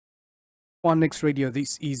On Next Radio,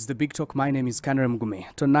 this is The Big Talk. My name is Kanara Mgume.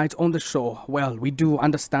 Tonight on the show, well, we do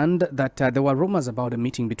understand that there were rumors about a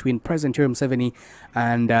meeting between President Museveni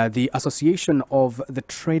and the Association of the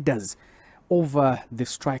Traders over the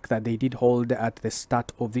strike that they did hold at the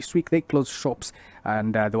start of this week. They closed shops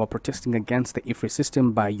and they were protesting against the IFRI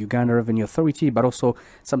system by Uganda Revenue Authority, but also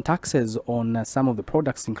some taxes on some of the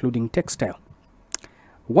products, including textile.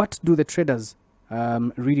 What do the traders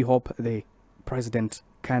really hope the president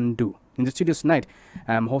can do? In the studios tonight,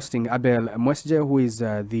 I'm hosting Abel Mwesigye, who is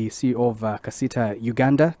the CEO of KACITA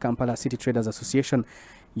Uganda, Kampala City Traders Association,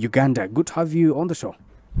 Uganda. Good to have you on the show.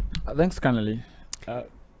 Thanks, Connolly.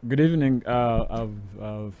 Good evening, our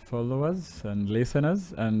followers and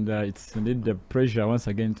listeners, and it's indeed a pleasure once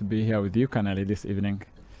again to be here with you, Connolly, this evening.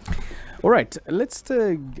 All right, let's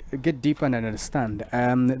get deeper and understand.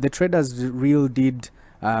 The traders really did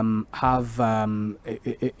have a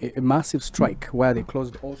massive strike where they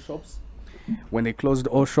closed all shops. When they closed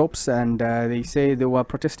all shops, and they say they were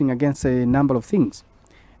protesting against a number of things.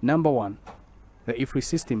 Number one, the IFRI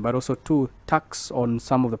system, but also two, tax on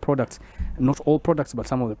some of the products. Not all products, but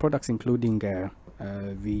some of the products, including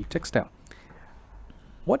the textile.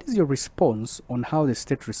 What is your response on how the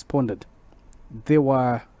state responded? There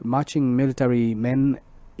were marching military men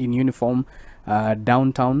in uniform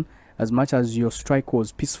downtown. As much as your strike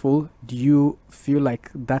was peaceful, do you feel like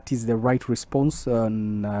that is the right response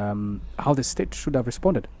on how the state should have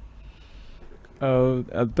responded?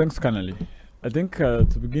 Thanks, Connolly. I think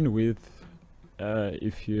to begin with,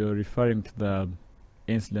 if you're referring to the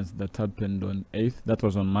incidents that happened on 8th, that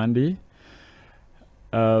was on Monday,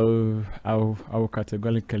 I'll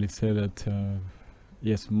categorically say that,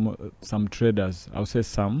 yes, some traders, I'll say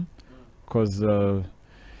some, because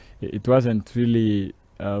it wasn't really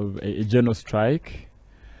a general strike.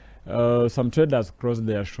 Some traders closed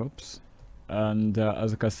their shops, and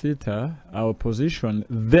as KACITA, our position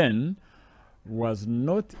then was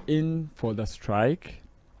not in for the strike,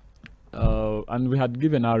 and we had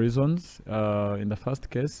given our reasons. In the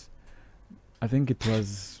first case, I think it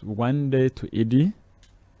was one day to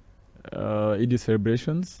Eid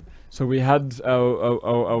celebrations. So we had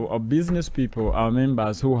our business people, our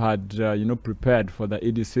members who had prepared for the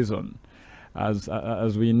Eid season.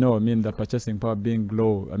 As we know, I mean, the purchasing power being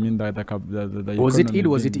low. I mean, the was it Eid?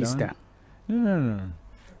 Was it Easter? No.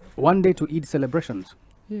 One day to Eid celebrations.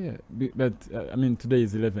 Yeah, but I mean, today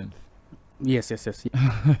is 11th. Yes.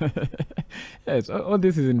 Yes, all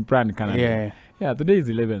this is in plan, Canada. Yeah. Today is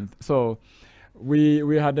 11th. So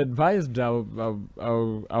we had advised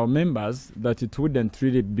our members that it wouldn't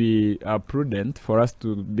really be prudent for us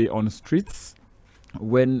to be on streets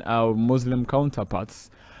when our Muslim counterparts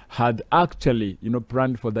had actually,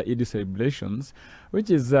 planned for the Eid celebrations, which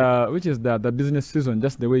is the business season,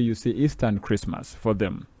 just the way you see Easter and Christmas for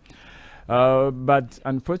them. But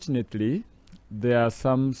unfortunately, there are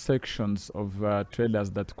some sections of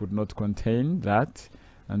traders that could not contain that,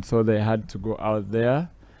 and so they had to go out there,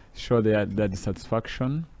 show their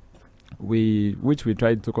dissatisfaction, which we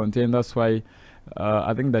tried to contain. That's why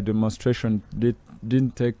I think the demonstration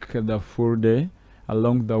didn't take the full day.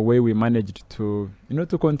 Along the way, we managed to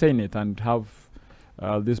contain it and have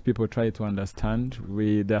these people try to understand.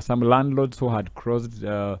 There are some landlords who had closed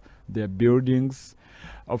their buildings.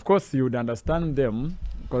 Of course, you would understand them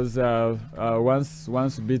because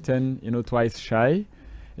once bitten, twice shy.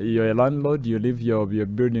 You're a landlord. You leave your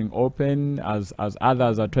building open as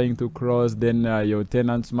others are trying to close. Then your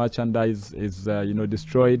tenant's merchandise is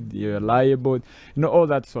destroyed. You're liable. All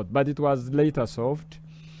that sort. But it was later solved.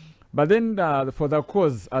 But then for the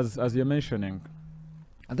cause, as you're mentioning,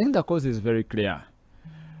 I think the cause is very clear.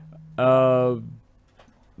 Those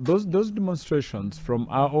demonstrations, from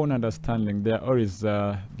our own understanding, they are always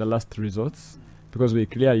the last resorts, because we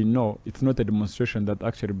clearly know it's not a demonstration that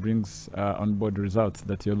actually brings on board results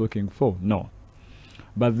that you're looking for. No.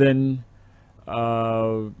 But then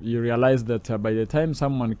you realize that by the time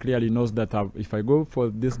someone clearly knows that if I go for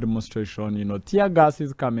this demonstration, tear gas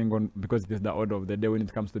is coming on, because it is the order of the day when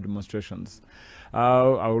it comes to demonstrations.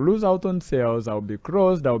 I'll lose out on sales, I'll be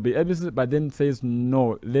closed, I'll be ABC, but then says,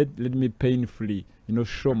 no, let me painfully,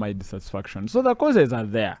 show my dissatisfaction. So the causes are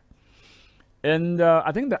there. And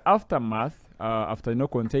I think the aftermath, after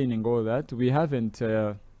containing all that, we haven't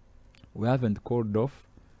called off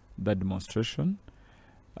the demonstration.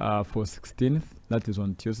 For 16th, that is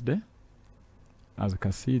on Tuesday, as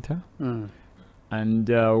KACITA. And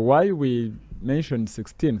why we mentioned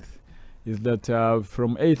 16th is that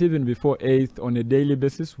from 8th, even before 8th, on a daily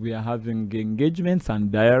basis, we are having engagements and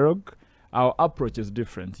dialogue. Our approach is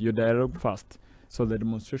different. You dialogue first. So the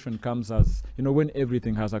demonstration comes as, you know, when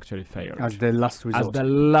everything has actually failed. As the last result. As the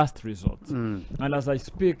last result. And as I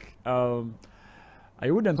speak, I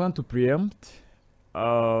wouldn't want to preempt,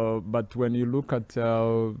 but when you look at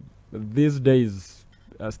these days,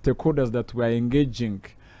 stakeholders that we are engaging,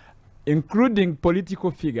 including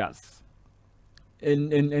political figures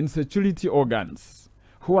and security organs,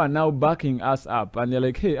 who are now backing us up, and they're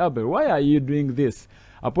like, hey, Abel, why are you doing this?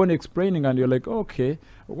 Upon explaining, and you're like, okay,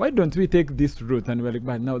 why don't we take this route? And we're like,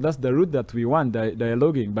 but no, that's the route that we want,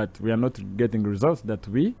 dialoguing, but we are not getting results that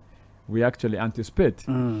we actually anticipate.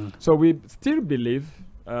 So we still believe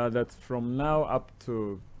that from now up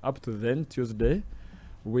to then, Tuesday,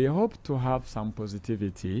 we hope to have some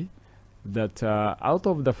positivity that out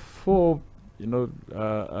of the 4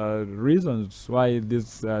 reasons why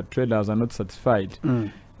these traders are not satisfied,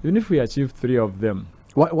 even if we achieve 3 of them.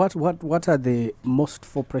 What are the most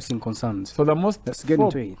 4 pressing concerns? So the most Let's get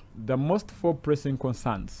into it. The most 4 pressing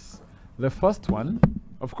concerns. The first one,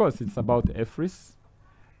 of course, it's about EFRIS,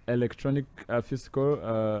 electronic fiscal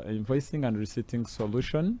invoicing and receipting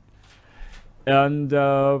solution. And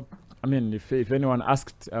I mean, if anyone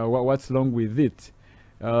asked what's wrong with it,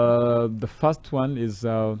 the first one is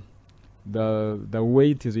the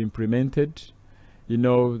way it is implemented, you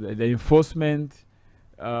know, the enforcement,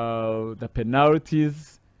 the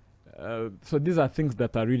penalties. So these are things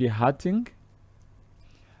that are really hurting.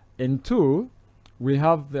 And 2, we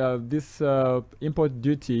have this import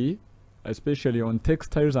duty, especially on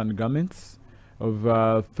textiles and garments, of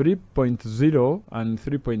 3.0 and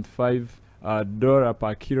 3.5 dollar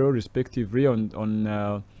per kilo, respectively,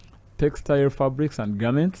 on textile fabrics and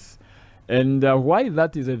garments. And why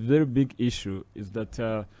that is a very big issue is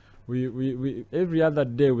that we every other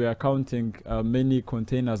day we are counting many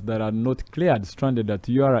containers that are not cleared, stranded at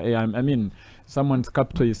URA. I mean, someone's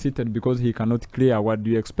capital is seated because he cannot clear. What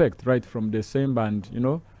do you expect, right from December and, you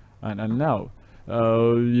know, and now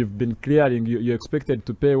you've been clearing, you expected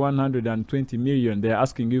to pay 120 million. They're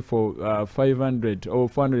asking you for 500 or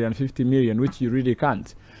 450 million, which you really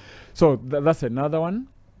can't. So that's another one.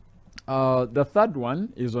 The third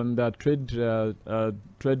one is on the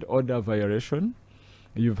trade order violation.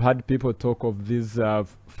 You've had people talk of these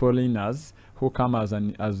foreigners who come as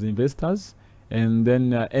investors and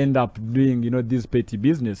then end up doing, you know, these petty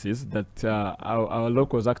businesses that our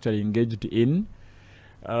locals actually engaged in.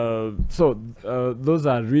 So those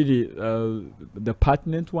are really the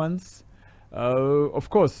pertinent ones. Of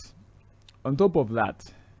course, on top of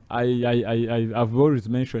that, I've always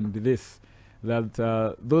mentioned this,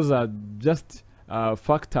 that those are just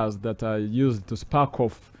factors that are used to spark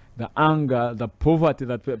off the anger, the poverty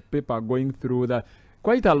that people are going through, that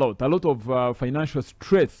quite a lot of financial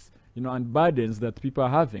stress, you know, and burdens that people are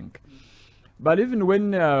having. But even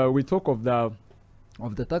when we talk of the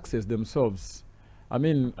taxes themselves, I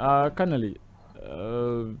mean, Kanali,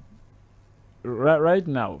 right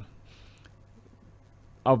now,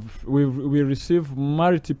 we receive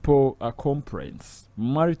multiple complaints,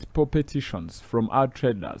 multiple petitions from our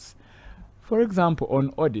traders. For example,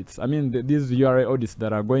 on audits, I mean, these URA audits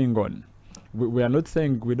that are going on, we are not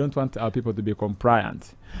saying we don't want our people to be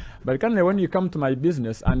compliant. But Kanali, when you come to my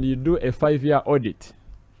business and you do a 5-year audit,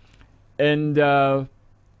 and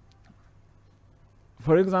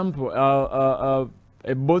for example,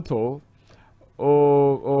 a bottle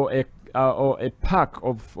or a pack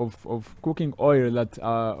of cooking oil that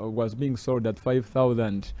was being sold at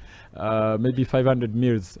 5,000, maybe 500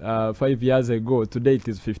 mils 5 years ago, today it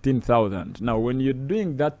is 15,000. Now, when you're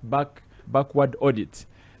doing that backward audit,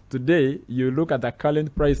 today you look at the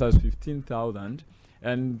current price as 15,000,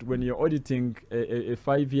 and when you're auditing a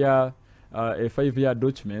 5-year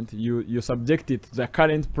document, you subject it to the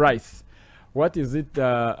current price. What is it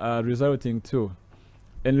resulting to?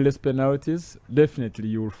 Endless penalties. Definitely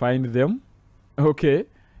you will find them, okay,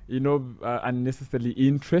 you know, unnecessary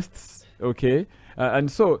interests, okay,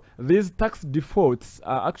 and so these tax defaults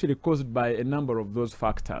are actually caused by a number of those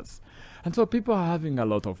factors, and so people are having a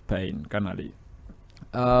lot of pain, Kanali.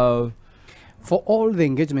 For all the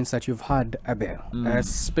engagements that you've had, Abel,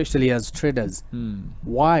 especially as traders,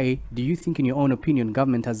 why do you think, in your own opinion,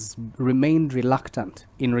 government has remained reluctant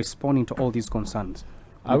in responding to all these concerns?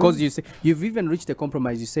 Because you say you've even reached a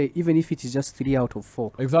compromise. You say even if it is just 3 out of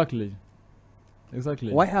 4. Exactly.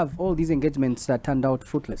 Why have all these engagements turned out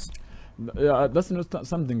fruitless? That's not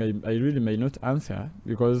something I really may not answer,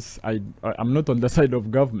 because I'm not on the side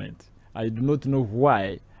of government. I do not know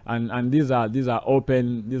why. And these are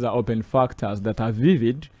open factors that are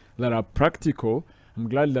vivid, that are practical, I'm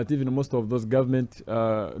glad that even most of those government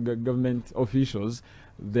officials,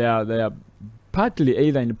 they are partly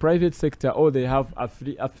either in the private sector or they have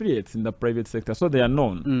affiliates in the private sector, so they are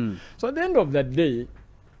known. So at the end of that day,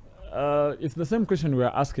 it's the same question we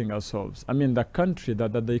are asking ourselves. I mean, the country,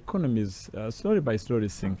 that the economy is slowly by slowly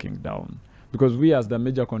sinking down. Because we, as the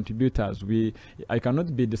major contributors, I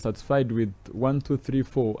cannot be dissatisfied with 1, 2, 3,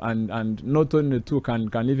 4, and not only 2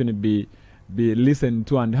 can even be listened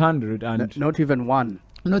to, and 100, and not even 1.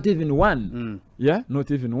 Not even 1. Yeah,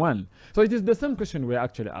 not even 1. So it is the same question we're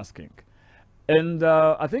actually asking, and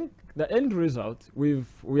I think the end result, we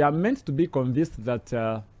are meant to be convinced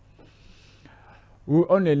that we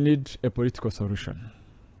only need a political solution.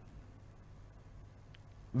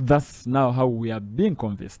 That's now how we are being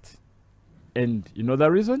convinced. And you know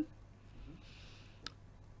the reason?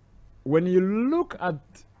 When you look at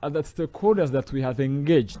the stakeholders that we have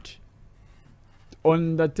engaged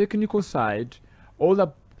on the technical side, all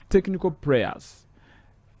the technical prayers,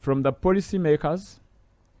 from the policy makers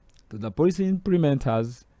to the policy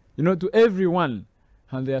implementers, to everyone,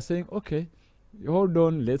 and they are saying, okay, hold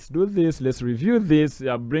on, let's do this, let's review this,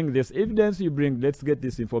 bring this evidence, let's get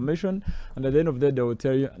this information, and at the end of the day, they will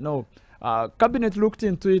tell you, no, cabinet looked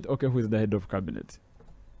into it. Okay, who is the head of cabinet?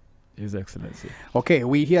 His Excellency. Okay,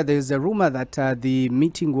 we hear there's a rumor that the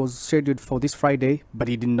meeting was scheduled for this Friday, but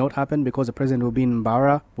it did not happen because the president will be in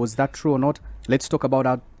Mbara. Was that true or not? Let's talk about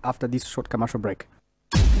that after this short commercial break.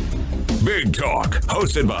 Big Talk,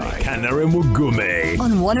 hosted by Kanare Mugume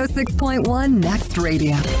on 106.1 Next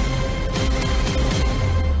Radio.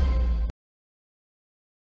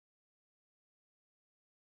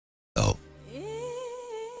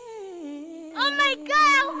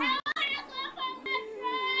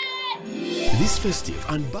 This festive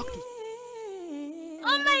and back to...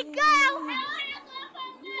 Oh my God!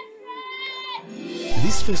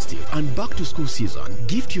 This festive and back to school season,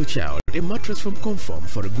 gift your child a mattress from Conform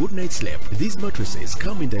for a good night's sleep. These mattresses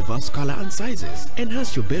come in diverse color and sizes.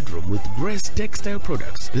 Enhance your bedroom with Grace textile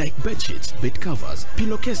products like bed sheets, bed covers,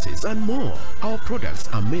 pillowcases, and more. Our products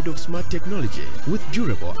are made of smart technology with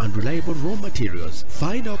durable and reliable raw materials.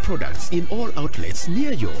 Find our products in all outlets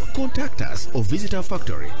near you. Contact us or visit our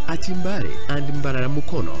factory at Imbari and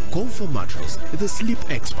Mbarara-Mukono. Conform Mattress, the sleep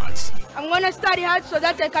experts. I'm gonna study hard so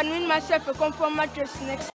that I can win myself a Conform mattress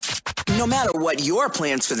next. No matter what your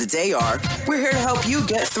plans for the day are, we're here to help you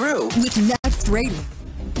get through. With Next Radio.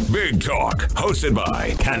 Big Talk, hosted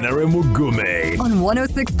by Kanare Mugume on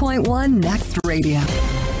 106.1 Next Radio.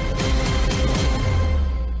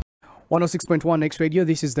 106.1 Next Radio,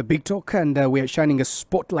 this is the Big Talk, and we are shining a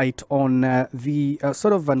spotlight on the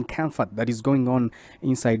sort of uncomfort that is going on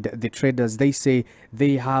inside the traders. They say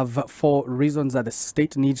they have 4 reasons that the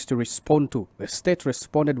state needs to respond to. The state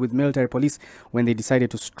responded with military police when they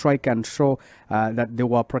decided to strike and show that they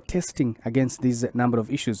were protesting against this number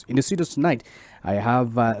of issues. In the studio tonight, I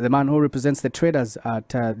have the man who represents the traders at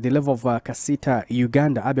the level of KACITA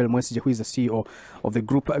Uganda, Abel Mwesigye, who is the CEO of the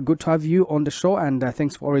group. Good to have you on the show, and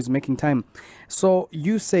thanks for always making time. So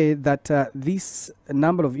you say that this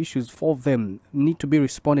number of issues, 4 of them, need to be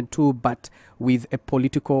responded to, but with a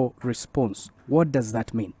political response. What does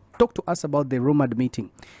that mean? Talk to us about the rumored meeting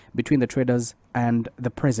between the traders and the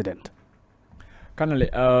president. Colonel,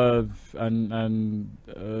 and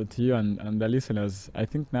to you and the listeners, I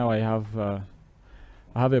think now I have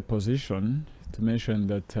a position to mention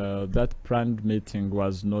that that planned meeting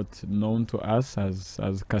was not known to us as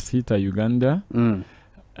KACITA Uganda,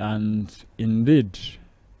 and indeed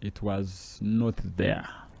it was not there.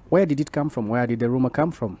 Where did it come from? Where did the rumor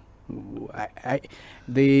come from?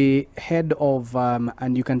 The head of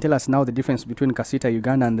and you can tell us now the difference between KACITA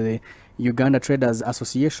Uganda and the Uganda Traders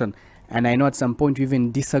Association, and I know at some point you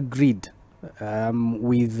even disagreed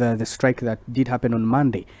with the strike that did happen on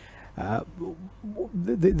Monday. The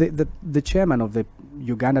chairman of the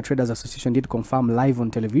Uganda Traders Association did confirm live on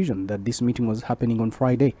television that this meeting was happening on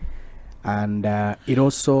Friday, and it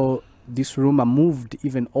also, this rumor moved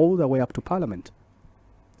even all the way up to Parliament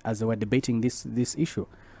as they were debating this issue.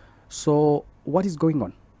 So what is going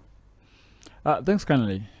on? Thanks,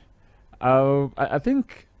 Colonel. I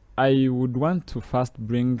think I would want to first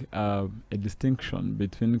bring a distinction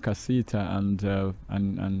between KACITA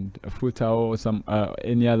and FUTA or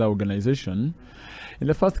any other organization. In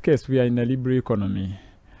the first case, we are in a liberal economy,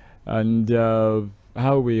 and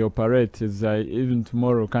how we operate is even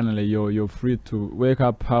tomorrow, Colonel, you're free to wake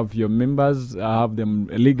up, have your members, have them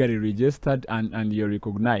legally registered, and you're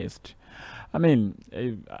recognized. I mean,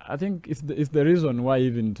 I think it's the reason why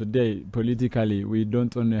even today politically we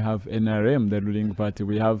don't only have NRM, the ruling party.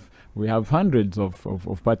 We have hundreds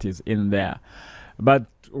of parties in there. But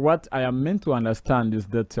what I am meant to understand is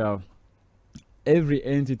that every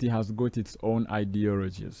entity has got its own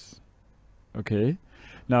ideologies. Okay?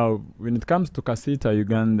 Now, when it comes to KACITA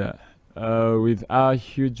Uganda, with our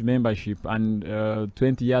huge membership and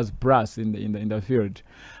 20 years plus in the field,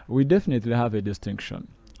 we definitely have a distinction.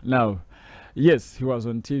 Now, yes, he was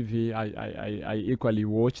on TV. I equally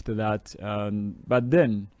watched that, but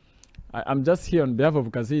then I'm just here on behalf of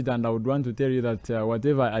KACITA, and I would want to tell you that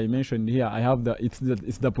whatever I mentioned here, I have it's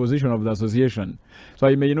the position of the association. So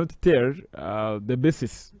I may not tell the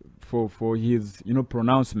basis for his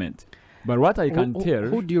pronouncement, but what I can tell.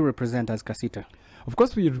 Who do you represent as KACITA? Of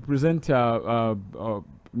course, we represent not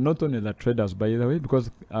only the traders, by the way,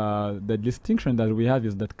 because the distinction that we have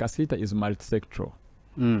is that KACITA is multi-sectoral.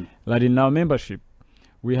 That in our membership,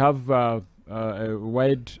 we have a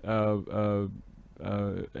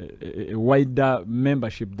wider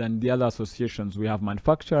membership than the other associations. We have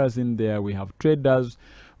manufacturers in there, we have traders,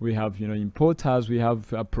 we have importers, we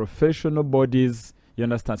have professional bodies. You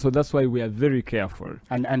understand? So that's why we are very careful.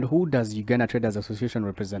 And who does Uganda Traders Association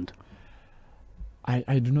represent?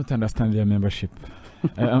 I do not understand their membership.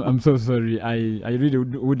 I'm so sorry. I really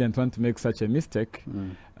wouldn't want to make such a mistake.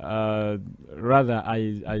 Rather,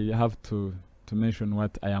 I have to mention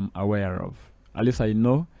what I am aware of. At least I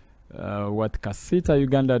know what KACITA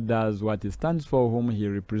Uganda does, what it stands for, whom he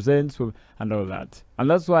represents, and all that. And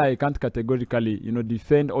that's why I can't categorically,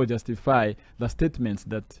 defend or justify the statements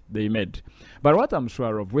that they made. But what I'm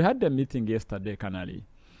sure of, we had a meeting yesterday, Kanali,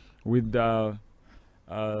 with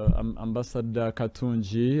Ambassador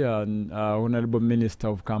Katunji and Honorable Minister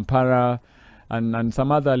of Kampala and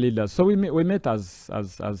some other leaders. So we met as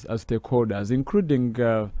stakeholders, including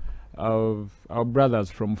our brothers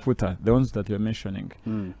from Futa, the ones that you're mentioning.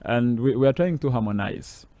 And we are trying to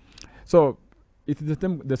harmonize. So it's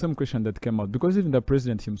the same question that came out, because even the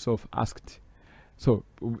president himself asked. So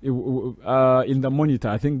in the monitor,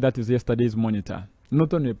 I think that is yesterday's monitor,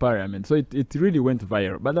 not only parliament. So it really went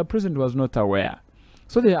viral, but the president was not aware.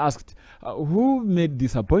 So they asked, who made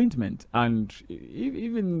this appointment? And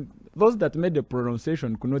even those that made the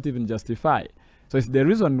pronunciation could not even justify. So it's the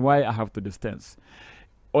reason why I have to distance.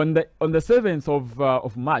 On the 7th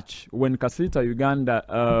of March, when KACITA Uganda,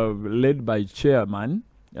 led by Chairman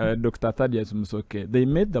Dr. Thaddeus Musoke, they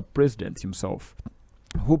met the president himself,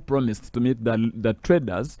 who promised to meet the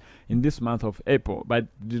traders in this month of April, but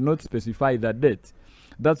did not specify the date.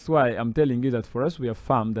 That's why I'm telling you that for us, we have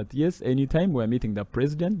found that yes, anytime we're meeting the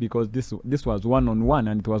president, because this was one-on-one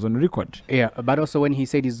and it was on record. Yeah, but also when he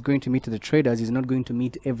said he's going to meet the traders, he's not going to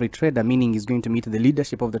meet every trader, meaning he's going to meet the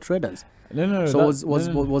leadership of the traders. No. So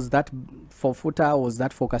was that for Futa? Was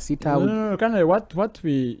that for KACITA? No. Kind of what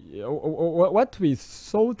we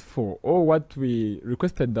sought for, or what we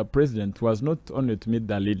requested the president, was not only to meet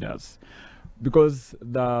the leaders, because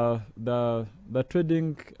the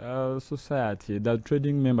trading society, the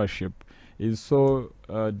trading membership is so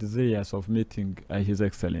desirous of meeting His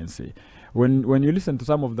Excellency. When you listen to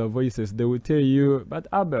some of the voices, they will tell you, but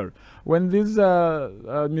Abel, when these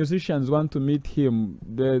musicians want to meet him,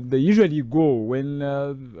 they usually go when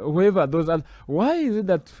whoever those are. Why is it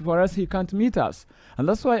that for us he can't meet us? And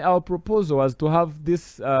that's why our proposal was to have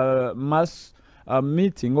this mass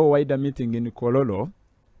meeting or wider meeting in Kololo,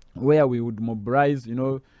 where we would mobilize,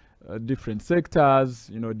 different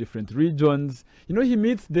sectors, different regions. He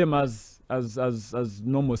meets them as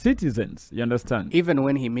normal citizens. You understand? Even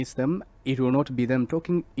when he meets them, it will not be them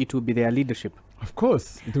talking; it will be their leadership. Of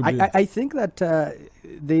course, it will be. I think that there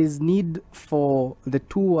is need for the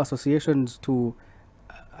two associations to,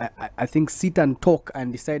 I think, sit and talk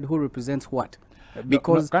and decide who represents what.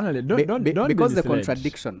 Because because the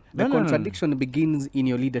contradiction begins in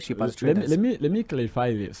your leadership as traders. Let me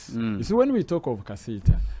clarify this. You see, when we talk of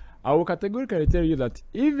KACITA, I will categorically tell you that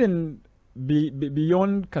even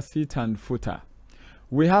beyond KACITA and Futa,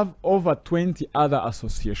 we have over 20 other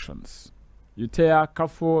associations. UTEA,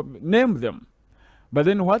 CAFO, name them. But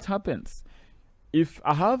then what happens? If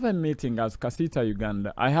I have a meeting as KACITA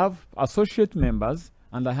Uganda, I have associate members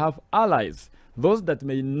and I have allies. Those that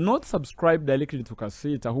may not subscribe directly to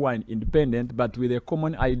KACITA, who are independent, but with a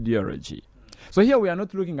common ideology. So here we are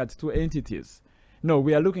not looking at two entities. No,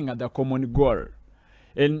 we are looking at the common goal.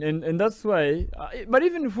 And that's why, but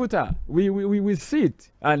even Futa, we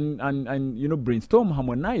sit and brainstorm,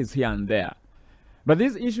 harmonize here and there. But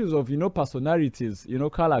these issues of, personalities,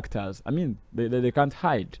 characters, I mean, they can't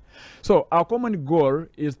hide. So our common goal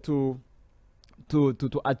is to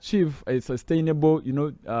achieve a sustainable,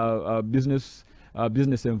 business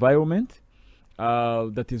environment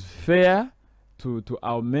that is fair to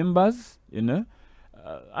our members, and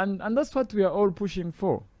that's what we are all pushing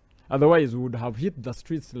for. Otherwise, we would have hit the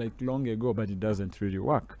streets like long ago, but it doesn't really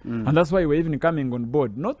work. And that's why we're even coming on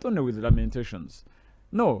board, not only with lamentations,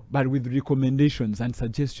 no, but with recommendations and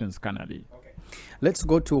suggestions, Canali. Okay. Let's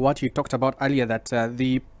go to what you talked about earlier, that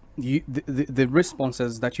the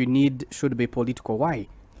responses that you need should be political. Why?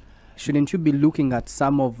 Shouldn't you be looking at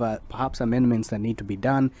some of perhaps amendments that need to be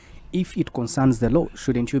done? If it concerns the law,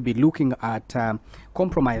 shouldn't you be looking at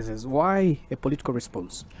compromises? Why a political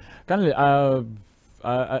response? Currently,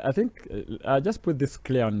 I think I just put this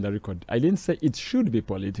clear on the record. I didn't say it should be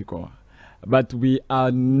political, but we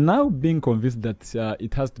are now being convinced that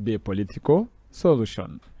it has to be a political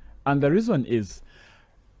solution. And the reason is,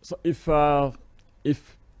 so if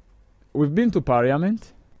we've been to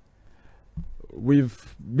Parliament,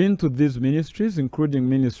 we've been to these ministries, including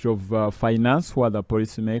Ministry of Finance, who are the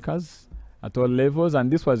policymakers at all levels, and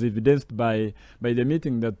this was evidenced by the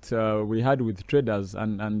meeting that we had with traders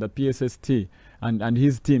and the PSST and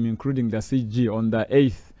his team, including the CG, on the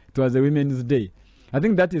 8th. It was a Women's Day. I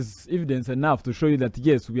think that is evidence enough to show you that,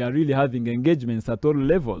 yes, we are really having engagements at all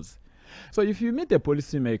levels. So if you meet a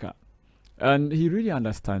policymaker and he really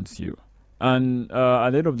understands you, and at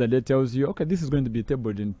the end of the day tells you, okay, this is going to be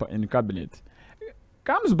tabled in cabinet,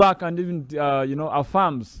 comes back and even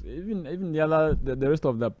affirms, even the rest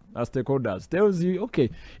of the stakeholders, tells you, okay,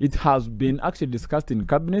 it has been actually discussed in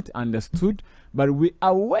cabinet, understood, but we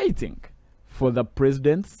are waiting for the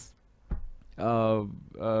president's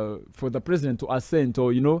for the president to assent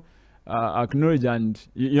or acknowledge, and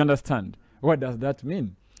you understand what does that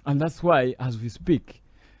mean. And that's why, as we speak,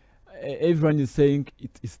 everyone is saying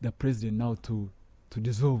it is the president now to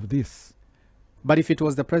dissolve this. But if it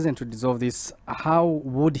was the president to dissolve this, how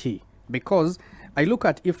would he? Because I look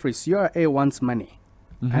at IFRIS, URA wants money,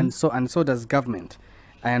 and so does government.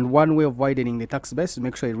 And one way of widening the tax base is to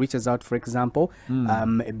make sure it reaches out, for example,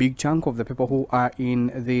 a big chunk of the people who are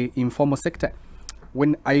in the informal sector.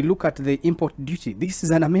 When I look at the import duty, this is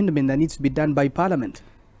an amendment that needs to be done by Parliament.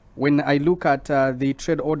 When I look at the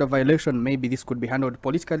trade order violation, maybe this could be handled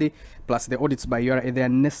politically, plus the audits by URA, they are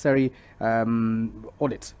necessary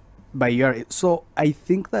audits by URA. So I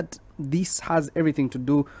think that this has everything to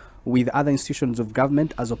do with other institutions of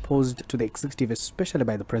government as opposed to the executive, especially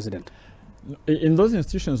by the president. In those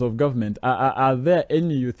institutions of government, are there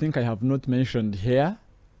any you think I have not mentioned here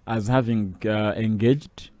as having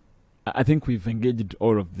engaged? I think we've engaged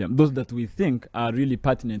all of them, those that we think are really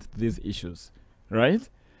pertinent to these issues, right?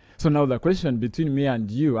 So now the question between me and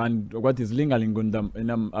you, and what is lingering on in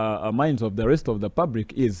the minds of the rest of the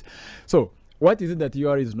public is, so what is it that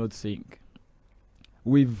UR is not saying?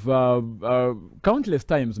 We've countless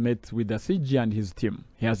times met with the CG and his team.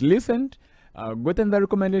 He has listened, gotten the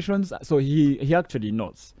recommendations, so he actually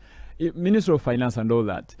knows. Minister of Finance and all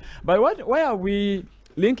that. But why are we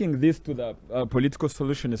linking this to the political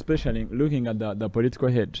solution, especially looking at the political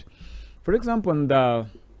head? For example,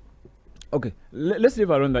 okay, let's leave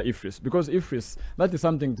around the IFRIS, because IFRIS, that is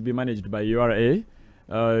something to be managed by URA.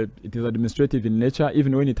 It is administrative in nature,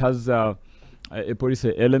 even when it has a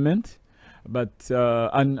policy element. But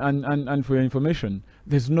and for your information,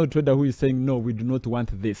 there's no trader who is saying, no, we do not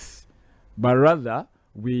want this. But rather,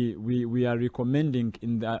 we are recommending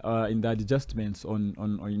in the adjustments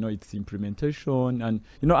on its implementation and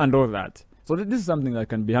and all that. So this is something that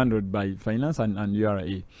can be handled by finance and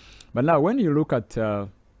URA. But now, when you look at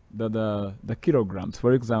the kilograms,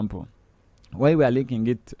 for example, why we are linking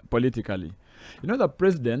it politically, the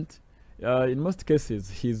president, in most cases,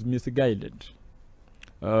 he's misguided.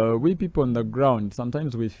 We people on the ground,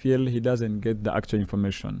 sometimes we feel he doesn't get the actual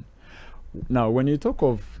information. Now, when you talk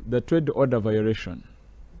of the trade order violation,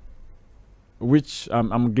 which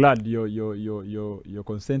I'm glad you're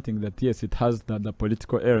consenting that yes, it has the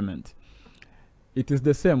political element. It is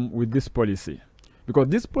the same with this policy, because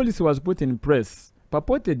this policy was put in place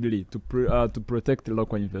purportedly to protect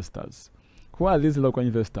local investors. Who are these local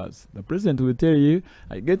investors? The president will tell you,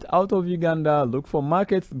 I get out of Uganda, look for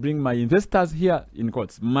markets, bring my investors here, in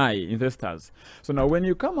quotes, my investors. So now when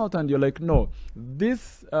you come out and you're like, no,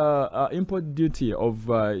 this import duty of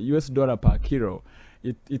US dollar per kilo,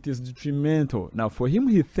 it is detrimental. Now for him,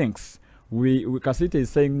 he thinks, KACITA is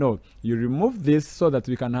saying, no, you remove this so that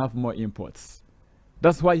we can have more imports.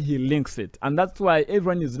 That's why he links it. And that's why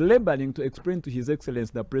everyone is labeling to explain to His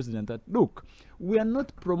Excellency the President that, look, we are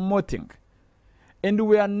not promoting and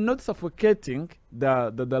we are not suffocating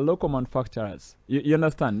the local manufacturers. You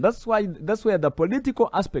understand? that's where the political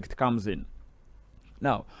aspect comes in.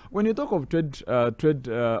 Now, when you talk of trade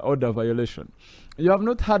order violation, you have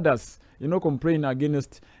not heard us, complain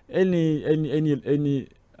against any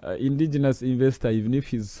indigenous investor, even if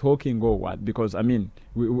he's hawking or what, because I mean,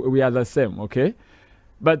 we are the same, okay?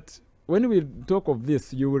 But when we talk of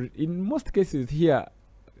this, you will, in most cases here,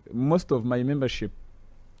 most of my membership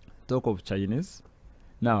talk of Chinese.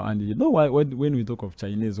 Now, and you know why when we talk of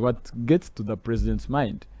Chinese, what gets to the president's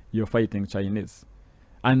mind? You're fighting Chinese.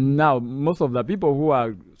 And now, most of the people who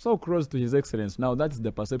are so close to His Excellency, now that's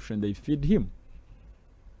the perception they feed him.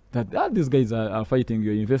 That these guys are fighting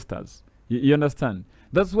your investors. You understand?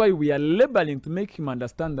 That's why we are labeling to make him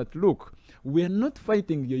understand that, look, we are not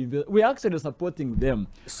fighting your investors. We are actually supporting them.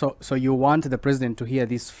 So you want the president to hear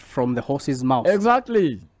this from the horse's mouth.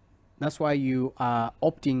 Exactly. That's why you are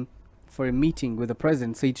opting for a meeting with the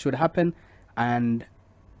president. So it should happen, and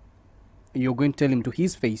you're going to tell him to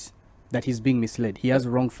his face that he's being misled. He has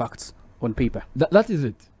wrong facts on paper. That is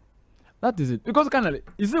it. That is it. Because,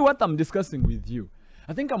 you see what I'm discussing with you?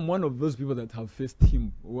 I think I'm one of those people that have faced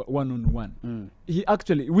him one-on-one. He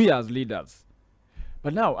actually, we as leaders.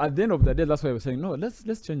 But now, at the end of the day, that's why we're saying, no, let's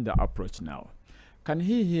change the approach now. Can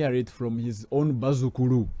he hear it from his own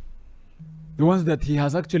bazukuru? The ones that he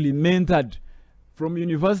has actually mentored from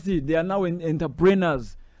university. They are now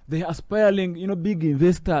entrepreneurs. They are aspiring, big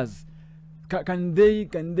investors. Can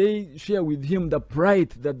they share with him the pride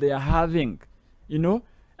that they are having,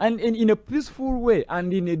 and in a peaceful way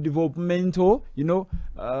and in a developmental,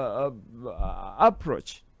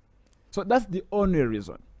 approach. So that's the only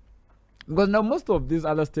reason. Because now most of these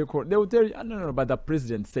other stakeholders, they will tell you, no, but the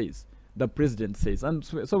president says. The president says. And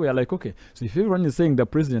so we are like, okay, so if everyone is saying the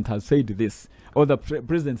president has said this, or the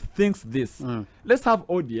president thinks this, let's have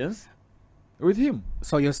audience with him.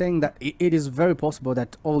 So you're saying that it is very possible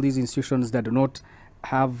that all these institutions that do not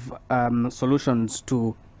have solutions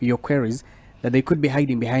to your queries, that they could be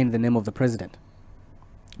hiding behind the name of the president.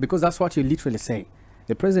 Because that's what you literally say.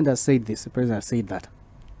 The president has said this, the president has said that.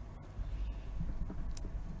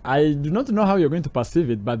 I do not know how you're going to perceive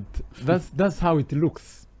it, but that's how it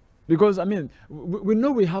looks. Because, we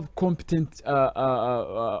know we have competent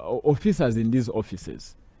officers in these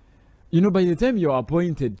offices. By the time you're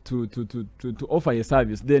appointed to offer a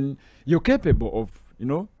service, then you're capable of, you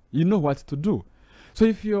know what to do. So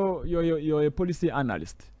if you're a policy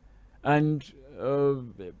analyst, and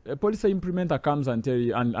a policy implementer comes and tell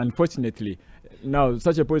you, and unfortunately, now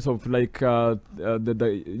such a policy of like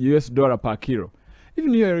the US dollar per kilo,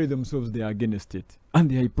 even UAE themselves, they are against it, and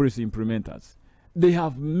they are policy implementers. They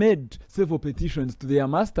have made several petitions to their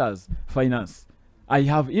masters finance. I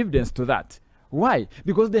have evidence to that. Why?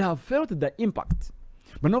 Because they have felt the impact.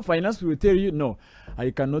 But no, finance will tell you, no,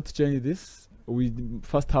 I cannot change this. We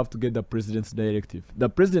first have to get the president's directive. The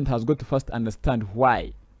president has got to first understand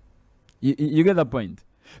why. You get the point?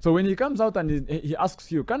 So when he comes out and he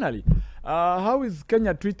asks you, Kanali, how is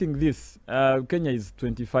Kenya treating this? Kenya is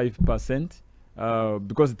 25%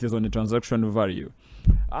 because it is on a transaction value.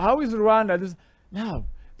 How is Rwanda? This? Now,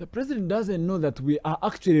 the president doesn't know that we are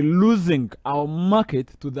actually losing our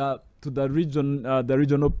market to the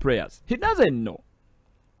regional players. He doesn't know.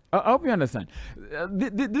 I hope you understand.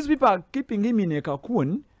 These people are keeping him in a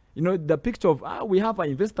cocoon. The picture of we have our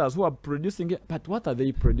investors who are producing it, but what are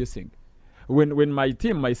they producing? When my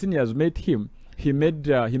team, my seniors met him, he made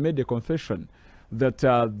a confession that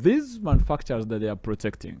these manufacturers that they are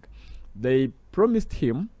protecting, they promised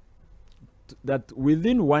him that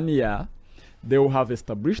within 1 year they will have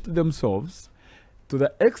established themselves to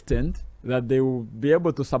the extent that they will be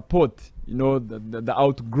able to support, the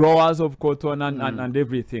outgrowers of cotton and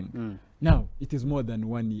everything. Now, it is more than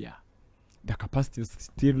 1 year. The capacity is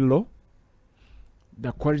still low.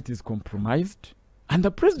 The quality is compromised. And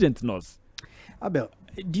the president knows. Abel,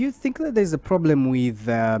 do you think that there's a problem with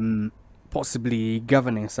possibly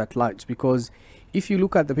governance at large? Because if you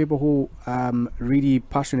look at the people who are really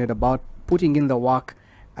passionate about putting in the work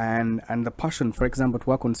and the passion, for example, to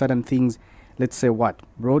work on certain things, let's say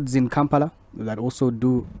roads in Kampala that also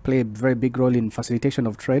do play a very big role in facilitation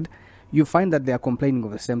of trade, you find that they are complaining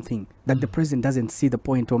of the same thing, that the president doesn't see the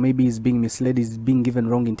point, or maybe he's being misled, he's being given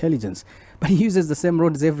wrong intelligence. But he uses the same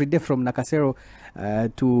roads every day from Nakasero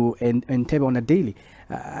to Entebbe on a daily.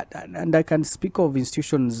 And I can speak of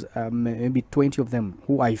institutions, maybe 20 of them,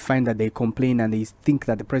 who I find that they complain and they think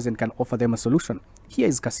that the president can offer them a solution. Here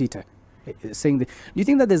is KACITA saying that. Do you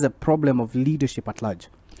think that there's a problem of leadership at large?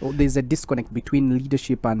 Or there's a disconnect between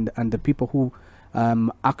leadership and the people who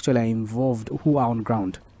actually are involved, who are on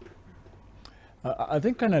ground? I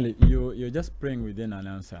think, Kanali, you're just praying within an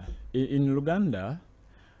answer. In Uganda,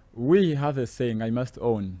 we have a saying, I must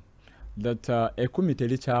own, that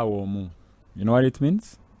you know what it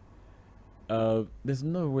means? There's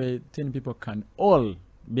no way 10 people can all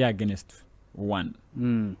be against one.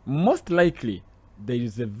 Most likely, there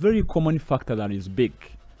is a very common factor that is big,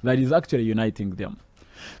 that is actually uniting them.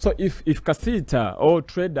 So if KACITA or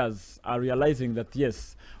traders are realizing that,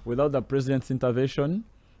 yes, without the president's intervention,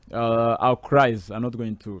 our cries are not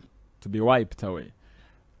going to be wiped away.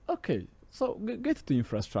 Okay, so get to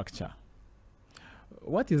infrastructure.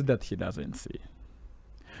 What is that he doesn't see?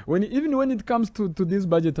 Even when it comes to these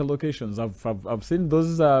budget allocations, I've seen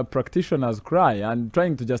those practitioners cry and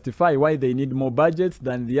trying to justify why they need more budgets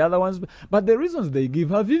than the other ones. But the reasons they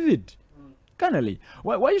give are vivid. Canally,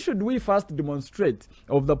 why should we first demonstrate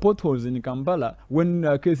of the potholes in Kampala when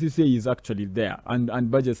KCCA is actually there and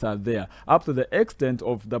budgets are there, up to the extent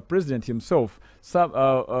of the president himself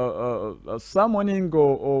summoning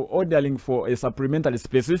or ordering for a supplementary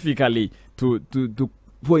specifically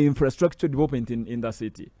for infrastructure development in the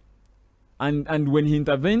city, and when he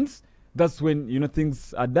intervenes, that's when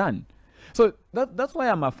things are done. So that's why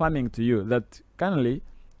I'm affirming to you that currently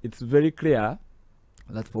it's very clear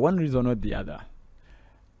that for one reason or the other,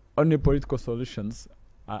 only political solutions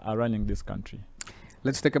are running this country.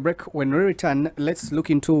 Let's take a break. When we return, let's look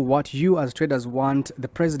into what you as traders want the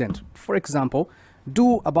president, for example,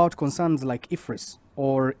 do about concerns like IFRIS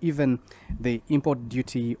or even the import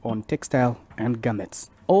duty on textile and garments.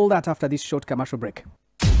 All that after this short commercial break.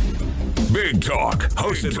 Big Talk,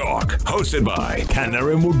 hosted by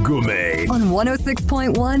Kanare Mugume. On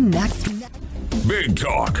 106.1 Next. Big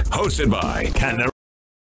Talk, hosted by Kanare.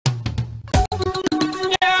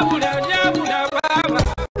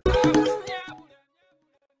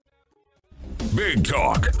 Big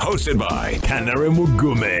Talk, hosted by Kanare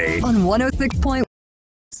Mugume. On 106.1.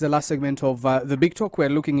 This is the last segment of the Big Talk. We're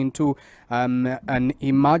looking into an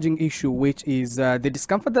emerging issue, which is the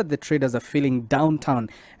discomfort that the traders are feeling downtown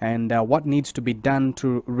and what needs to be done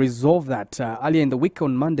to resolve that. Earlier in the week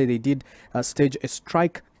on Monday, they did stage a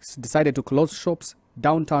strike, decided to close shops.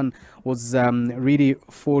 Downtown was really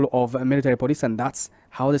full of military police, and that's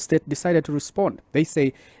how the state decided to respond. They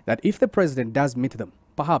say that if the president does meet them,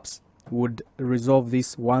 perhaps would resolve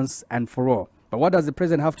this once and for all. But what does the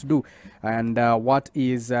president have to do, and what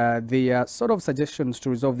is the sort of suggestions to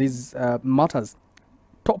resolve these matters?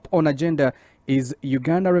 Top on agenda is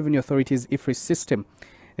Uganda Revenue Authority's IFRIS system.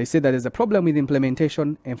 They say that there's a problem with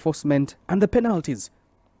implementation, enforcement, and the penalties.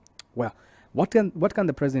 Well, what can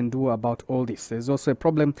the president do about all this? There's also a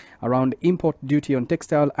problem around import duty on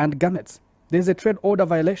textile and garments. There's a trade order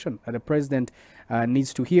violation that the president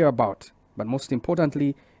needs to hear about. But most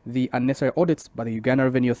importantly, the unnecessary audits by the Uganda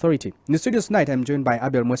Revenue Authority. In the studio tonight, I'm joined by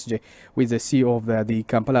Abel Mwesigye, who is the CEO of the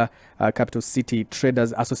Kampala Capital City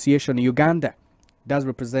Traders Association. Uganda does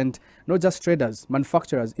represent not just traders,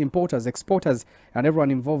 manufacturers, importers, exporters, and everyone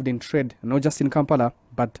involved in trade, not just in Kampala,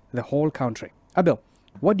 but the whole country. Abel,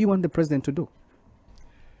 what do you want the president to do?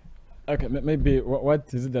 Okay, maybe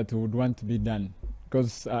what is it that would want to be done?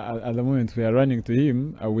 Because at the moment we are running to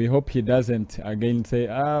him, we hope he doesn't again say,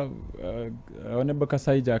 Honorable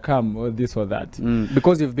KACITA, come, or this or that.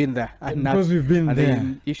 Because you've been there. And because we've been there.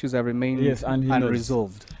 The issues have remained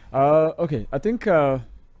unresolved. Okay, I think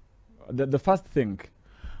the first thing,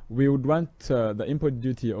 we would want the import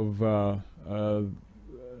duty of the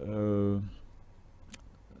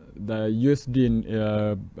USD in,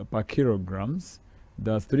 per kilograms.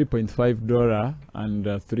 That's $3.5 and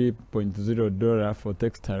 $3.0 for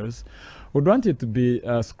textiles. We'd want it to be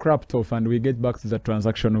scrapped off, and we get back to the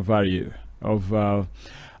transactional value of.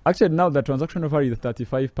 Actually, now the transactional value is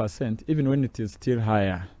 35%, even when it is still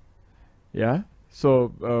higher. Yeah.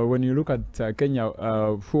 So when you look at Kenya,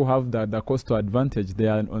 who have the cost to advantage, they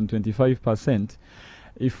are on 25%.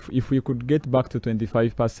 If we could get back to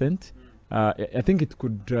 25%, I think it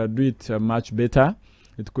could do it much better.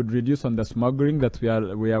 It could reduce on the smuggling that we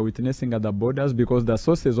are witnessing at the borders, because the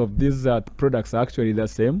sources of these products are actually the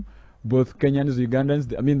same. Both Kenyans,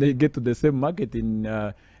 Ugandans, I mean, they get to the same market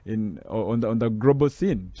on the global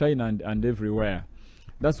scene, China and everywhere.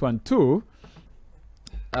 That's one. Two,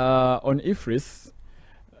 on IFRIS,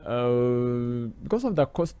 because of the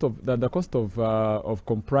cost of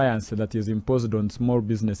compliance that is imposed on small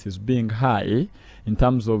businesses being high in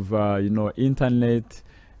terms of internet.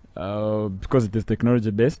 Because it is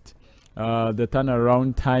technology based, the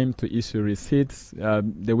turnaround time to issue receipts,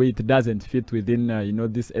 the way it doesn't fit within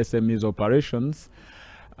these SMEs operations,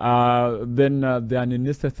 then the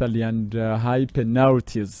unnecessary and high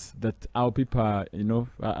penalties that our people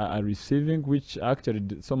are receiving, which are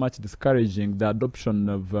actually so much discouraging the adoption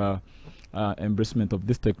of embracement of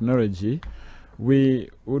this technology. We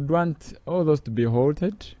would want all those to be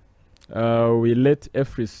halted. We let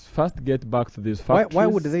IFRIS first get back to these factories. Why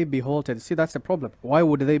would they be halted? See, that's the problem. Why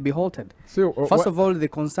would they be halted? So, first of all, the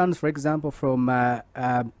concerns, for example, from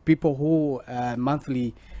people who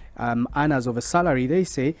monthly earners of a salary, they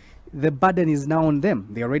say the burden is now on them.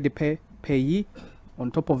 They already payee. On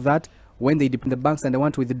top of that, when they dip in the banks and they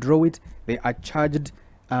want to withdraw it, they are charged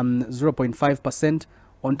 0.5%.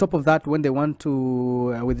 On top of that, when they want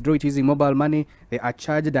to withdraw it using mobile money, they are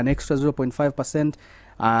charged an extra 0.5%.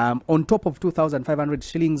 On top of 2,500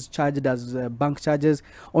 shillings charged as bank charges,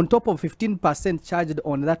 on top of 15% charged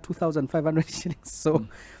on that 2,500 shillings. So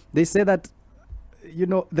they say that, you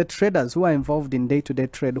know, the traders who are involved in day-to-day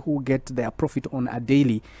trade, who get their profit on a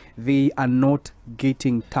daily, they are not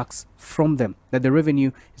getting tax from them. That the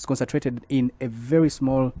revenue is concentrated in a very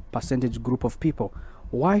small percentage group of people.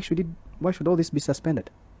 Why should all this be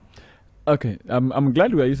suspended? Okay, I'm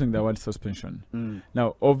glad we are using the word suspension.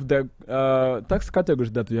 Now, of the tax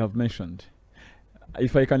categories that we have mentioned,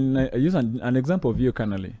 if I can use an example of you,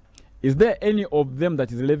 Canally, is there any of them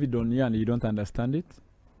that is levied on you and you don't understand it?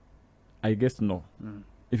 I guess no.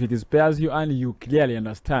 If it is pay as you earn, you clearly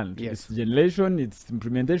understand. Yes. It's generation, it's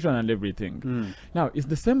implementation and everything. Now, it's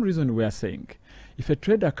the same reason we are saying, if a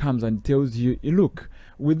trader comes and tells you, look,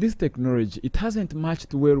 with this technology, it hasn't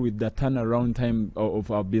matched well with the turnaround time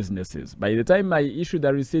of our businesses. By the time I issue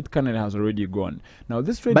the receipt, Canada has already gone. Now,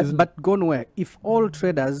 this trade but gone where? If all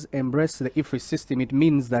traders embrace the IFRS system, it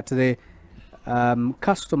means that the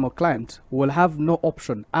customer client will have no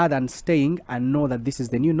option other than staying and know that this is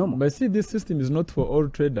the new normal. But see, this system is not for all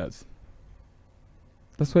traders.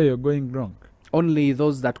 That's why you're going wrong. Only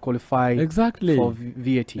those that qualify for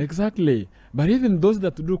VAT. Exactly. But even those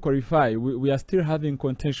that do qualify, we are still having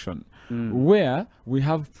contention where we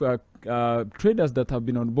have traders that have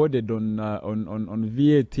been onboarded on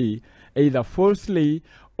VAT either falsely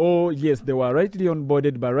or yes, they were rightly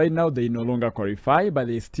onboarded, but right now they no longer qualify, but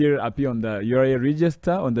they still appear on the URA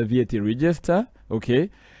register, on the VAT register, okay,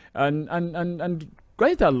 and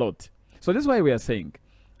quite a lot. So this is why we are saying,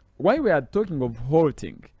 why we are talking of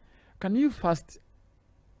halting. Can you first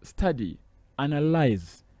study,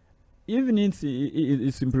 analyze, even its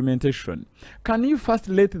implementation? Can you first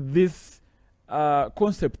let this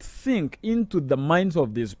concept sink into the minds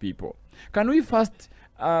of these people? Can we first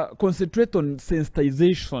concentrate on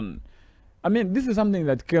sensitization? I mean, this is something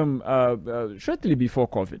that came shortly before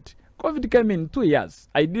COVID. COVID came in 2 years.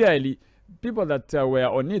 Ideally, people that were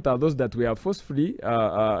on it are those that were forcefully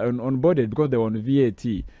onboarded because they were on VAT.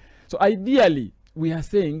 So ideally, we are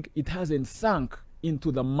saying it hasn't sunk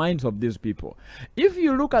into the minds of these people. If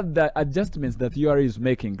you look at the adjustments that URA is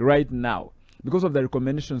making right now, because of the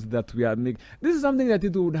recommendations that we are making, this is something that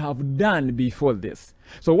it would have done before this.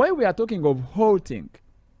 So why we are talking of halting,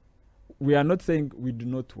 we are not saying we do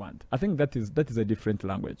not want. I think that is a different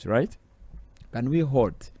language, right? Can we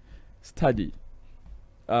halt, study,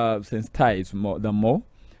 sensitize more?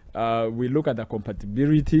 We look at the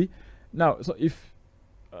compatibility. Now, so if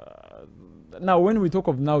now when we talk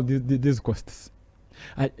of now these costs,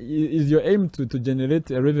 is your aim to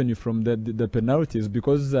generate a revenue from the penalties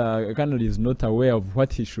because Canada is not aware of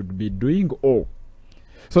what he should be doing? Or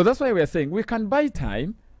so that's why we are saying we can buy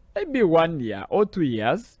time, maybe 1 year or 2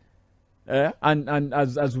 years, and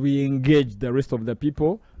as we engage the rest of the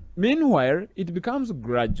people. Meanwhile, it becomes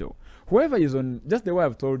gradual. Whoever is on, just the way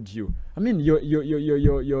I've told you, I mean,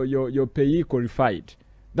 your payee qualified.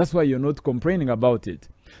 That's why you're not complaining about it.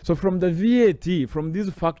 So from the VAT, from these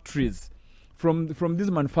factories, from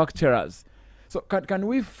these manufacturers, so can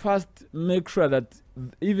we first make sure that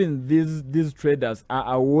even these traders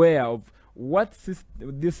are aware of what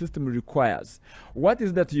this system requires? What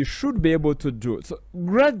is that you should be able to do? So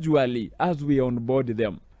gradually, as we onboard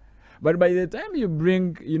them. But by the time you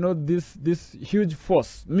bring, you know, this huge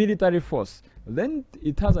force, military force, then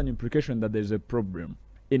it has an implication that there's a problem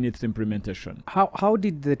in its implementation. How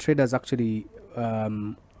did the traders actually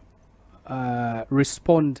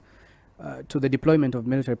respond to the deployment of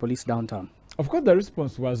military police downtown? Of course, the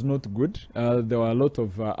response was not good. There were a lot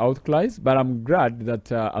of outcries, but I'm glad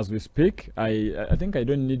that as we speak, I think I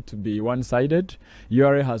don't need to be one-sided.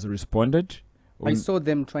 URA has responded. I saw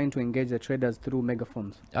them trying to engage the traders through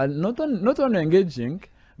megaphones. Not only engaging,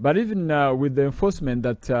 but even with the enforcement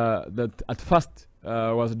that at first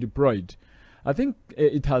was deployed. I think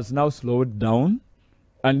it has now slowed down.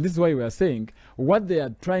 And this is why we are saying what they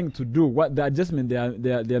are trying to do, what the adjustment they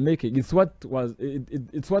are making, it's what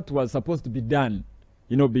was supposed to be done,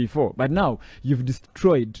 you know, before. But now you've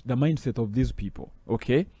destroyed the mindset of these people.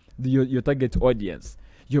 Okay, your target audience.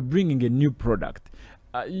 You're bringing a new product.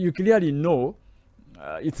 You clearly know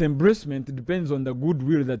its embracement depends on the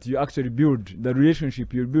goodwill that you actually build, the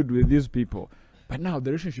relationship you build with these people. But now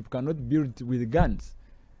the relationship cannot be built with guns.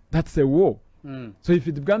 That's a war. So if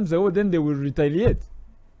it becomes a war, then they will retaliate.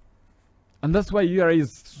 And that's why URA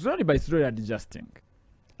is slowly by slowly adjusting.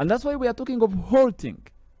 And that's why we are talking of halting.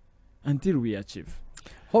 until we achieve.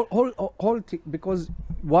 Hold it, because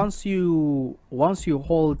once you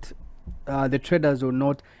halt, the traders will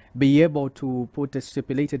not be able to put a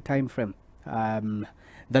stipulated time frame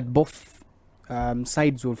that both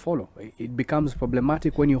sides will follow. It becomes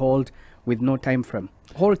problematic when you hold with no time frame.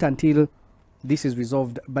 Halt until this is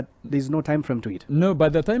resolved, but there's no time frame to it. No,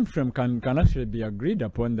 but the time frame can actually be agreed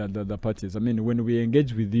upon the parties. I mean, when we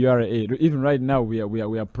engage with the URA, even right now we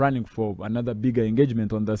are planning for another bigger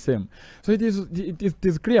engagement on the same. So it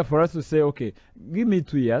is clear for us to say, okay, give me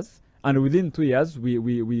 2 years, and within 2 years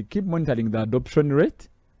we keep monitoring the adoption rate.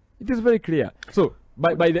 It is very clear. So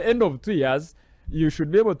by the end of 2 years, you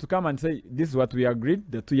should be able to come and say, this is what we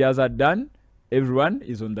agreed. The 2 years are done. Everyone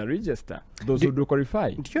is on the register, those who do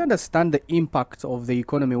qualify. Do you understand the impact of the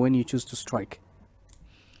economy when you choose to strike?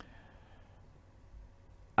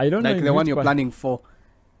 I don't know. Like the one you're planning for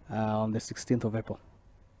on the 16th of April.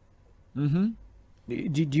 Mm-hmm.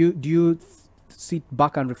 Do you sit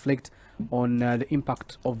back and reflect on the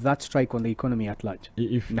impact of that strike on the economy at large?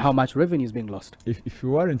 And how much revenue is being lost? If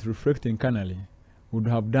you weren't reflecting carnally, we would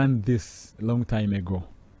have done this a long time ago.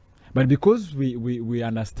 But because we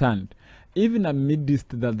understand, even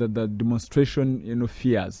amidst the demonstration,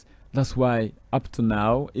 fears, that's why up to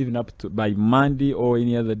now, even up to by Monday or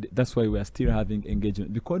any other day, that's why we are still having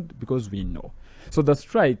engagement, because we know. So the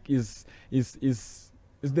strike is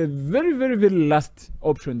the very, very, very last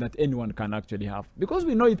option that anyone can actually have, because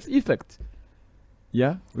we know its effect.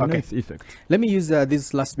 Yeah, we know its effect. Let me use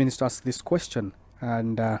these last minutes to ask this question,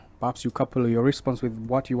 and perhaps you couple your response with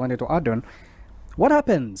what you wanted to add on. What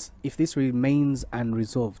happens if this remains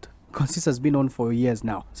unresolved? Because this has been on for years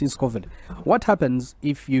now, since COVID. What happens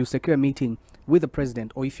if you secure a meeting with the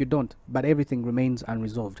president, or if you don't, but everything remains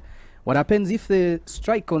unresolved? What happens if the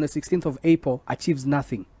strike on the 16th of April achieves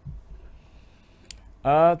nothing?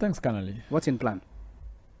 Thanks, Kanali. What's in plan?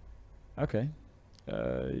 Okay.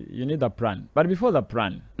 You need a plan. But before the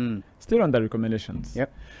plan, still on the recommendations.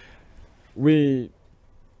 Yep.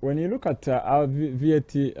 When you look at our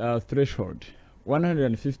VAT threshold,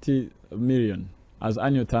 150 million as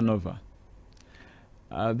annual turnover,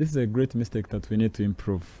 this is a great mistake that we need to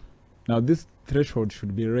improve. Now, this threshold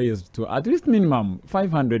should be raised to at least minimum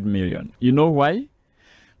 500 million. You know why?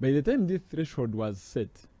 By the time this threshold was set,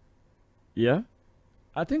 I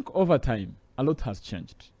think over time, a lot has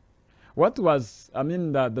changed. What was,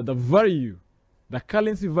 the value, the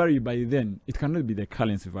currency value by then, it cannot be the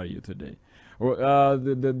currency value today. Or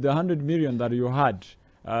the 100 million that you had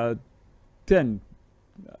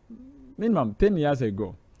minimum 10 years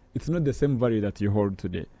ago, it's not the same value that you hold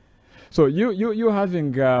today. So you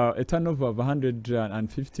having a turnover of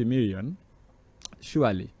 150 million,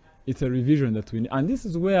 surely it's a revision that we need. And this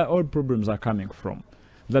is where all problems are coming from.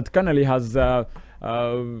 That Canali has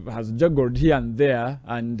juggled here and there,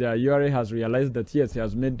 and URA has realized that yes, he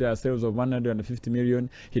has made sales of 150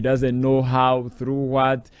 million. He doesn't know how, through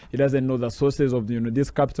what. He doesn't know the sources of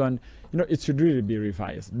this capital. And, it should really be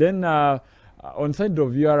revised. Then on side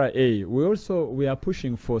of URA, we are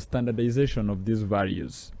pushing for standardization of these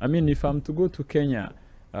values. I mean, if I'm to go to Kenya,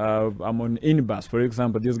 I'm on in-bus, for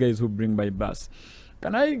example, these guys who bring by bus.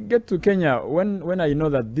 Can I get to Kenya when I know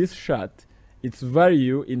that this shirt, its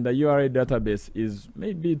value in the URA database is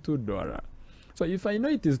maybe $2. So if I know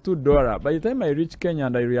it is $2, by the time I reach Kenya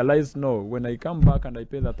and I realize, no, when I come back and I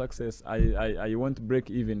pay the taxes, I won't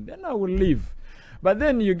break even, then I will leave. But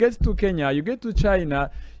then you get to Kenya, you get to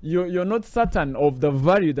China, you're not certain of the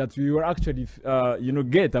value that you will actually,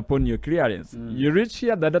 get upon your clearance. You reach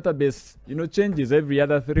here, the database, changes every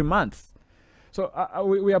other 3 months. So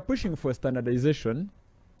we are pushing for standardization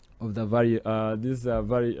of the variation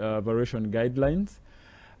guidelines.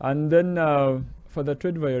 And then for the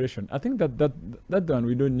trade violation, I think that one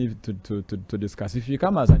we don't need to discuss. If you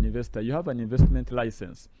come as an investor, you have an investment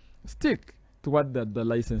license. Stick to what the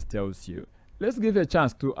license tells you. Let's give a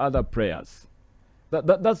chance to other players.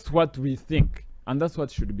 That's what we think, and that's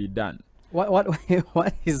what should be done. What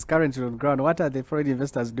is currently on ground? What are the foreign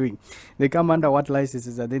investors doing? They come under what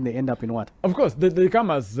licenses, and then they end up in what? Of course, they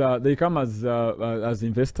come as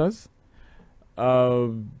investors.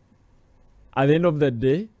 At the end of the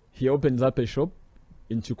day, he opens up a shop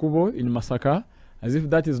in Chikubo, in Masaka. As if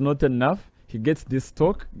that is not enough, he gets this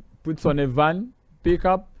stock, puts on a van, pick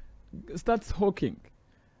up, starts hawking.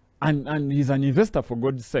 And he's an investor, for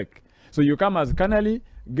God's sake. So you come as Kanali,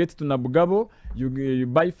 get to Nabugabo, you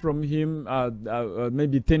buy from him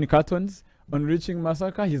maybe 10 cartons. On reaching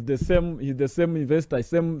Masaka, he's the same investor,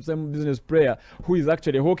 same business player who is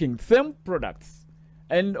actually hawking same products.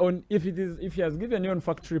 And if he has given you on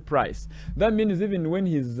factory price, that means even when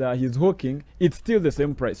he's hawking, it's still the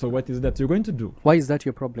same price. So what is that you're going to do? Why is that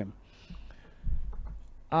your problem?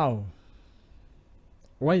 How?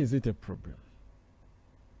 Why is it a problem?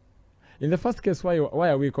 In the first case, why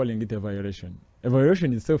are we calling it a violation? A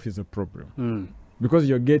violation itself is a problem because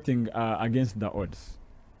you're getting against the odds.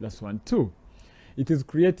 That's one. Two, it is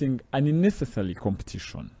creating an unnecessary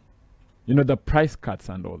competition. You know, the price cuts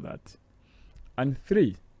and all that. And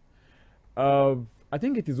three, I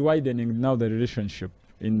think it is widening now the relationship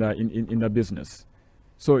in the business.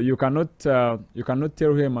 So you cannot tell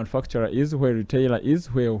where a manufacturer is, where a retailer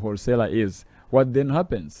is, where a wholesaler is. What then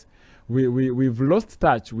happens? We've lost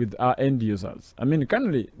touch with our end users. I mean,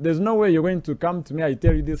 currently, there's no way you're going to come to me, I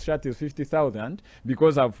tell you this shirt is 50,000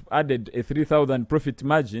 because I've added a 3,000 profit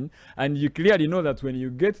margin, and you clearly know that when you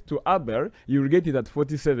get to Abel, you will get it at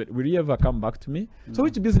 47. Will you ever come back to me? So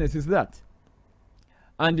which business is that?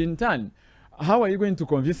 And in turn, how are you going to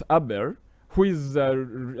convince Abel, who is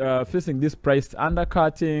facing this price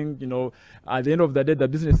undercutting? You know, at the end of the day, the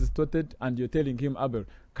business is started, and you're telling him, Abel,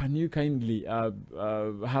 can you kindly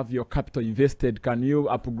have your capital invested? Can you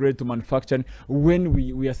upgrade to manufacturing when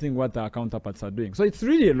we are seeing what our counterparts are doing? So it's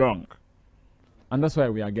really wrong. And that's why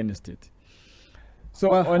we are against it.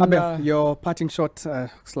 So well, Abel, your parting shot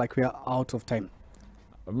looks like we are out of time.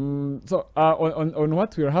 So on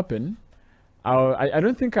what will happen, I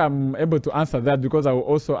don't think I'm able to answer that, because I will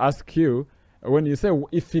also ask you, when you say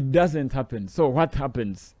if it doesn't happen, so what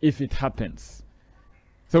happens if it happens?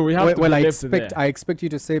 So we have to I expect you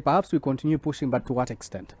to say perhaps we continue pushing, but to what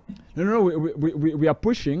extent? No, we are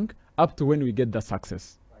pushing up to when we get the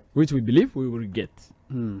success, which we believe we will get.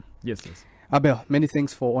 Yes. Abel, many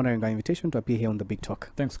thanks for honoring our invitation to appear here on the Big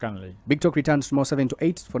Talk. Thanks, kindly. Big Talk returns tomorrow 7 to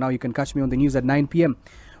 8. For now, you can catch me on the news at 9 p.m.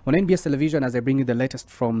 on NBS Television as I bring you the latest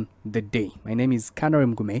from the day. My name is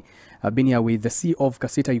Kanare Mgume. I've been here with the CEO of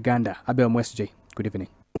KACITA Uganda, Abel Mwesigye. Good evening.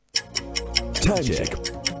 Time check.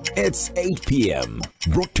 It's 8 p.m.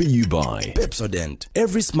 Brought to you by Pepsodent.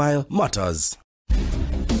 Every smile matters.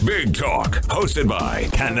 Big Talk, hosted by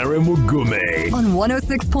Kanare Mgume on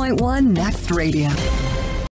 106.1 Next Radio.